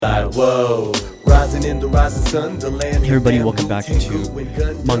Whoa. Rising in the rising sun, the land. Hey everybody, welcome back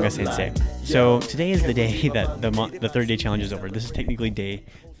to Manga Sensei. So today is the day that the 30-day challenge is over. This is technically day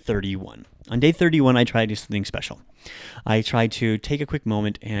 31. On day 31, I tried to do something special. I tried to take a quick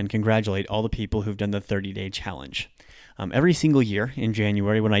moment and congratulate all the people who've done the 30-day challenge. Every single year in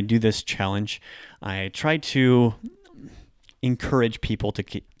January when I do this challenge, I try to encourage people to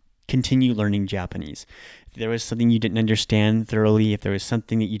continue learning Japanese. If there was something you didn't understand thoroughly, if there was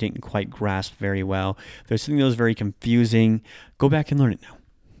something that you didn't quite grasp very well, if there was something that was very confusing, go back and learn it now.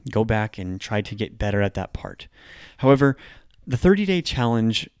 Go back and try to get better at that part. However, the 30-day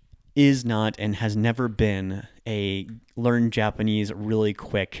challenge is not and has never been a learn Japanese really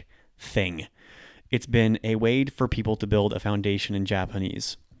quick thing. It's been a way for people to build a foundation in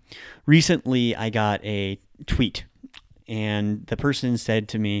Japanese. Recently, I got a tweet, and the person said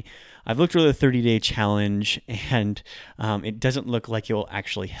to me, I've looked over the 30-day challenge, and it doesn't look like it will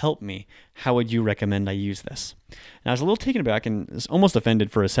actually help me. How would you recommend I use this? And I was a little taken aback and was almost offended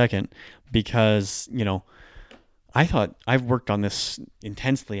for a second because, I thought I've worked on this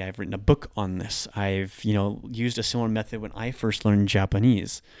intensely. I've written a book on this. I've, used a similar method when I first learned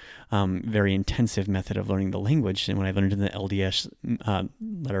Japanese, very intensive method of learning the language. And when I learned in the LDS,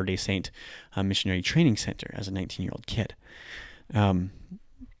 Latter-day Saint Missionary Training Center as a 19-year-old kid.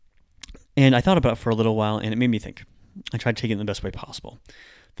 And I thought about it for a little while and it made me think. I tried to take it in the best way possible.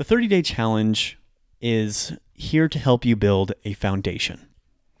 The 30-day challenge is here to help you build a foundation,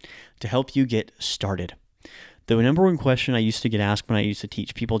 to help you get started. The number one question I used to get asked when I used to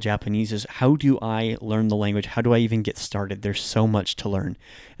teach people Japanese is, how do I learn the language? How do I even get started? There's so much to learn.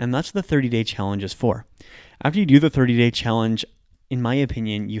 And that's what the 30-day challenge is for. After you do the 30-day challenge, in my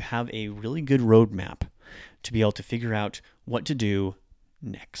opinion, you have a really good roadmap to be able to figure out what to do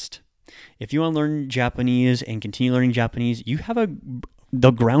next. If you want to learn Japanese and continue learning Japanese, you have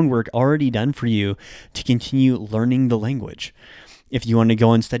the groundwork already done for you to continue learning the language. If you want to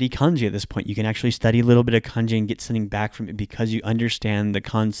go and study kanji at this point, you can actually study a little bit of kanji and get something back from it because you understand the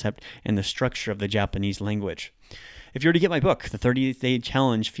concept and the structure of the Japanese language. If you were to get my book, the 30-day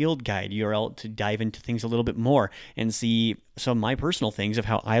challenge field guide, you're able to dive into things a little bit more and see some of my personal things of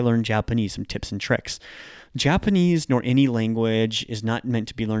how I learned Japanese, some tips and tricks. Japanese, nor any language, is not meant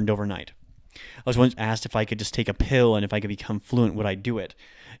to be learned overnight. I was once asked if I could just take a pill and if I could become fluent, would I do it?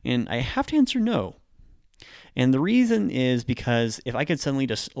 And I have to answer no. And the reason is because if I could suddenly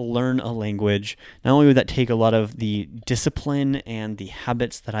just learn a language, not only would that take a lot of the discipline and the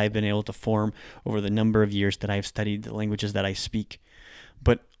habits that I've been able to form over the number of years that I've studied the languages that I speak,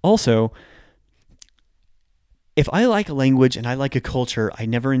 but also, if I like a language and I like a culture, I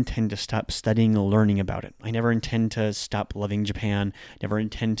never intend to stop studying or learning about it. I never intend to stop loving Japan. Never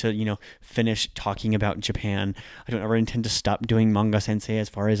intend to, finish talking about Japan. I don't ever intend to stop doing manga sensei as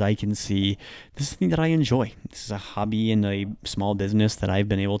far as I can see. This is something that I enjoy. This is a hobby and a small business that I've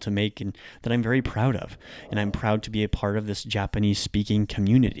been able to make and that I'm very proud of. And I'm proud to be a part of this Japanese speaking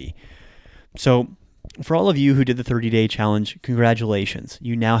community. So, for all of you who did the 30-day challenge, congratulations.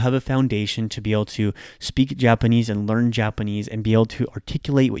 You now have a foundation to be able to speak Japanese and learn Japanese and be able to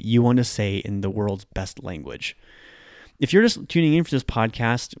articulate what you want to say in the world's best language. If you're just tuning in for this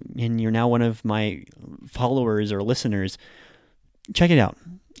podcast and you're now one of my followers or listeners, check it out.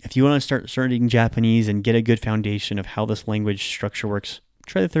 If you want to start studying Japanese and get a good foundation of how this language structure works,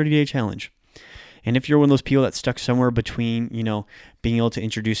 try the 30-day challenge. And if you're one of those people that's stuck somewhere between, being able to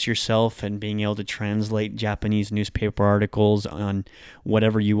introduce yourself and being able to translate Japanese newspaper articles on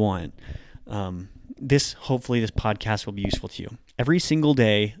whatever you want, hopefully this podcast will be useful to you. Every single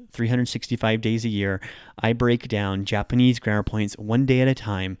day, 365 days a year, I break down Japanese grammar points one day at a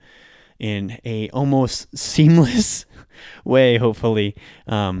time in a almost seamless way, hopefully,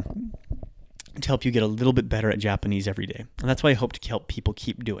 to help you get a little bit better at Japanese every day. And that's what I hope to help people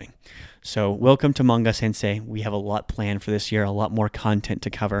keep doing. So welcome to Manga Sensei. We have a lot planned for this year, a lot more content to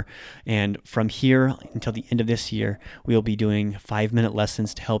cover. And from here until the end of this year, we will be doing 5-minute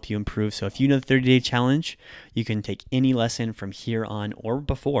lessons to help you improve. So if you know the 30-day challenge, you can take any lesson from here on or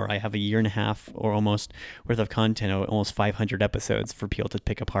before. I have a year and a half or almost worth of content, almost 500 episodes for people to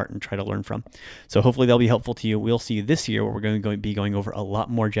pick apart and try to learn from. So hopefully they'll be helpful to you. We'll see you this year where we're going to be going over a lot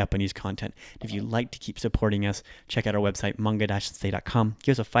more Japanese content. If you'd like to keep supporting us, check out our website, manga-sensei.com.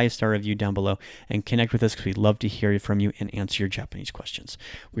 Give us a 5-star review down below and connect with us because we'd love to hear from you and answer your Japanese questions.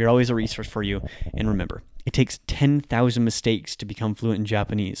 We are always a resource for you. And remember, it takes 10,000 mistakes to become fluent in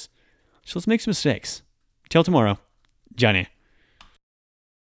Japanese. So let's make some mistakes. Till tomorrow. Johnny.